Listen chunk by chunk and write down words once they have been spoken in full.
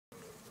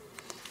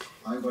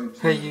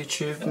Hey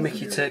YouTube,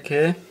 Mickey Tech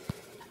here.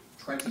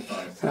 It's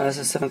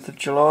the 7th of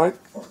July.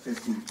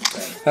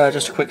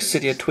 Just a quick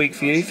Cydia Tweak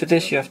for you. For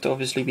this you have to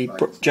obviously be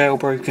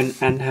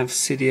jailbroken and have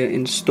Cydia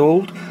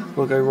installed.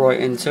 We'll go right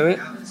into it.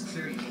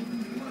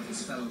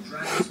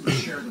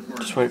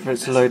 Just wait for it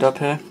to load up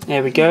here.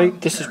 There we go.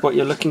 This is what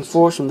you're looking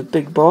for. It's from the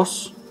Big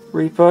Boss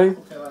repo.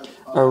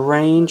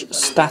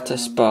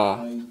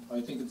 Arrangestatusbar.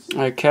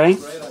 Okay.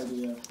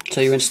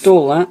 So you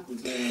install that.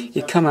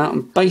 You come out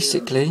and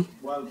basically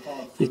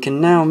you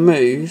can now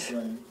move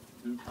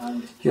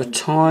your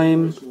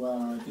time,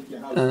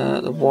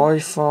 the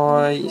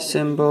Wi-Fi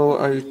symbol,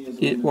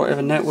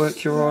 whatever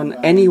network you're on,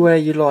 anywhere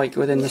you like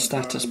within the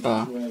status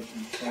bar.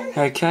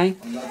 Okay,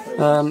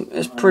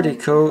 it's pretty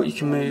cool. You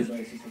can move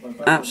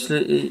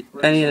absolutely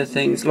any of the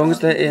things as long as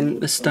they're in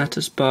the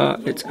status bar.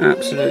 It's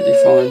absolutely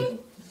fine.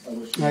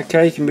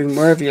 Okay, you can move them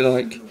wherever you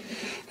like.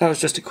 That was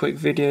just a quick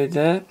video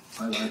there.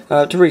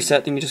 To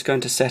reset them, you just go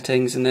into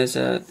settings and there's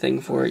a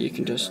thing for it. You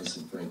can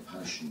just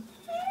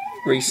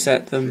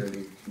reset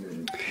them.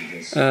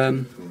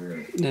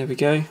 There we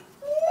go.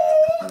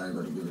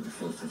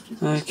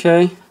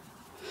 Okay.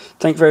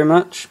 Thank you very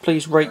much.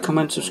 Please rate,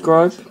 comment,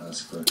 subscribe.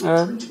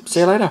 See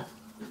you later.